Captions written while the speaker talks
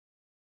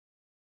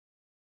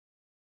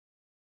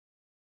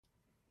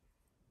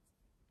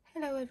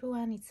Hello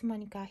everyone, it's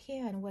Monika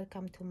here and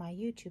welcome to my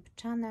YouTube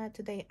channel.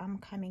 Today I'm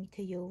coming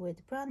to you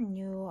with brand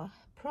new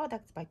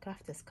products by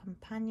Crafters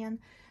Companion.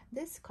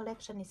 This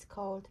collection is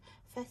called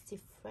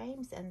Festive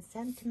Frames and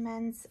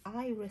Sentiments.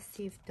 I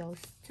received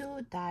those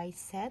two die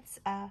sets.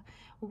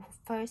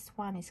 First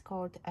one is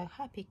called A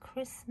Happy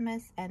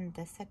Christmas and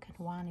the second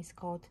one is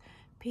called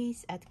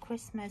Peace at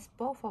Christmas.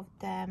 Both of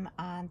them,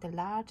 and the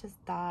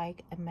largest die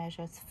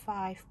measures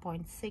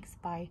 5.6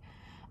 by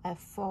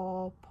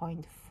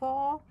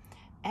 4.4,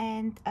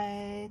 and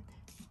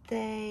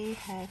they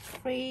have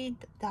three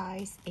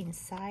dies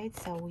inside.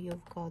 So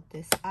you've got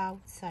this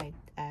outside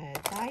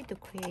die to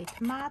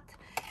create mat,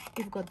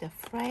 you've got the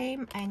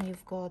frame, and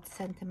you've got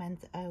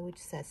sentiment which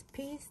says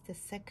peace. The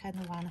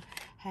second one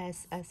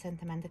has a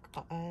sentiment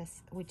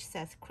which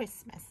says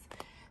Christmas.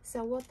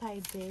 So what I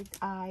did,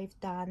 I've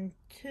done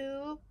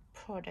two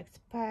products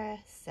per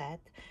set.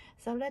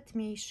 So let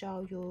me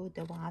show you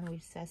the one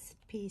which says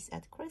peace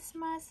at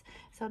Christmas.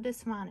 So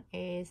this one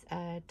is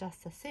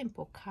just a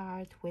simple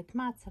card with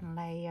mats and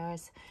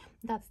layers.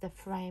 That's the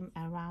frame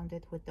around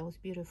it with those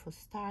beautiful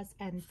stars,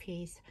 and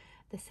peace,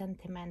 the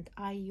sentiment.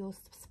 I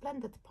used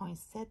splendid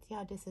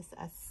poinsettia. This is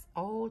an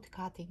old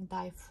cutting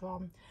die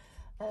from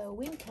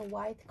Winter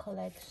White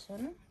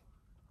collection,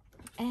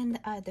 and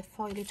the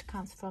foliage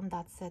comes from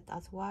that set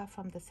as well,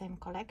 from the same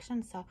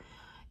collection. So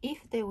if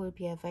they will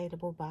be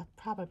available, but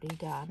probably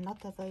they are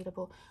not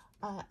available,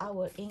 I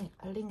will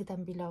link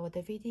them below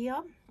the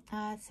video.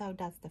 So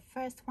that's the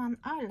first one.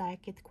 I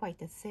like it,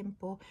 quite a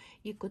simple.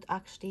 You could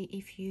actually,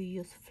 if you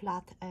use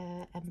flat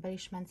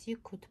embellishments, you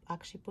could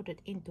actually put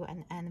it into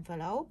an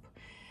envelope.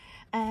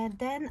 And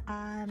then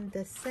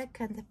the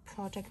second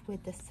project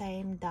with the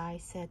same die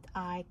set,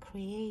 I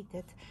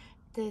created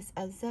this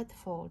a Z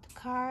fold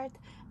card.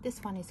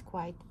 This one is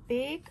quite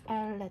big.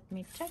 Let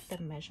me check the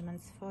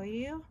measurements for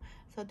you.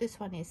 So this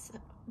one is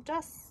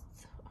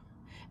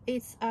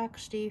it's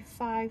actually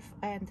 5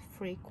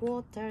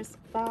 3/4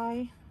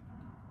 by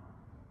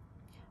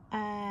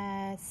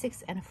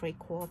 6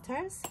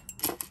 3/4.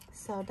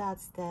 So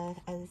that's the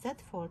Z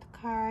fold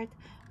card,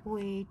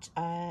 which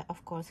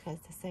of course has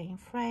the same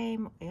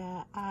frame.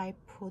 I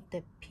put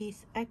the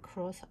piece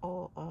across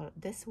or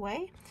this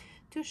way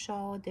to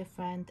show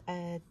different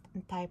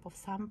type of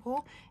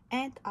sample,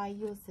 and I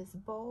use this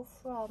bow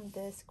from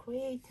this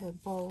Creator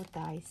Bow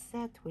die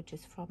set, which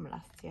is from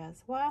last year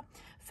as well,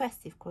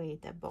 Festive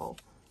Creator Bow.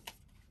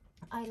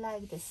 I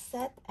like this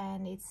set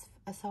and it's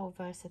so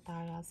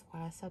versatile as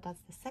well. So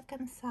that's the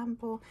second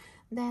sample.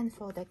 Then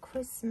for the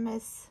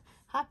Christmas,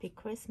 Happy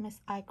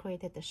Christmas, I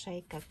created a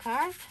shaker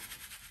card,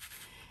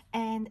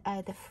 and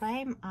the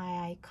frame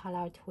I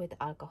colored with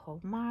alcohol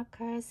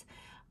markers.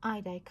 I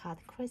die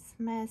cut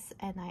Christmas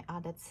and I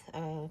added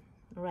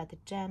red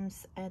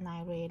gems, and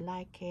I really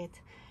like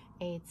it.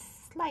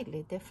 It's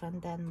slightly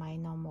different than my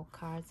normal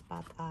cards,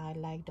 but I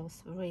like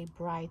those really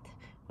bright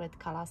red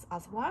colors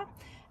as well,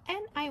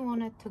 and I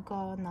wanted to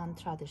go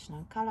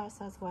non-traditional colors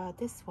as well.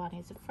 This one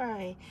is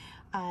very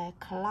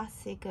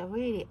classic, a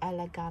really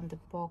elegant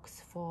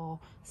box for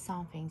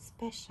something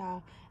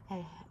special.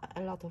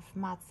 A lot of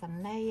mats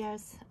and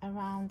layers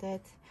around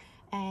it,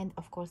 and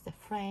of course the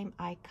frame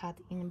I cut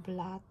in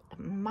black,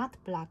 matte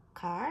black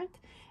card,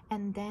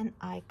 and then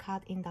I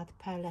cut in that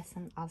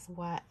pearlescent as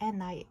well,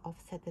 and I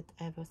offset it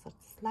ever so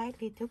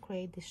slightly to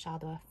create the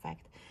shadow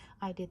effect.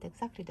 I did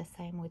exactly the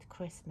same with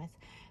Christmas.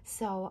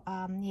 So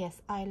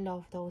yes, I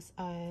love those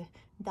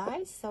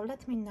dies. So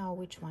let me know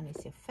which one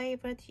is your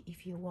favorite.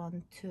 If you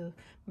want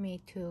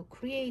me to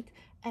create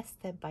a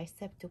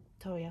step-by-step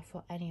tutorial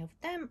for any of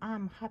them,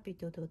 I'm happy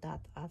to do that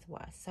as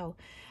well. So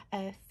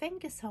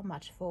thank you so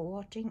much for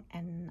watching,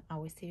 and I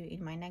will see you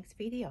in my next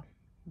video.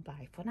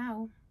 Bye for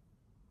now.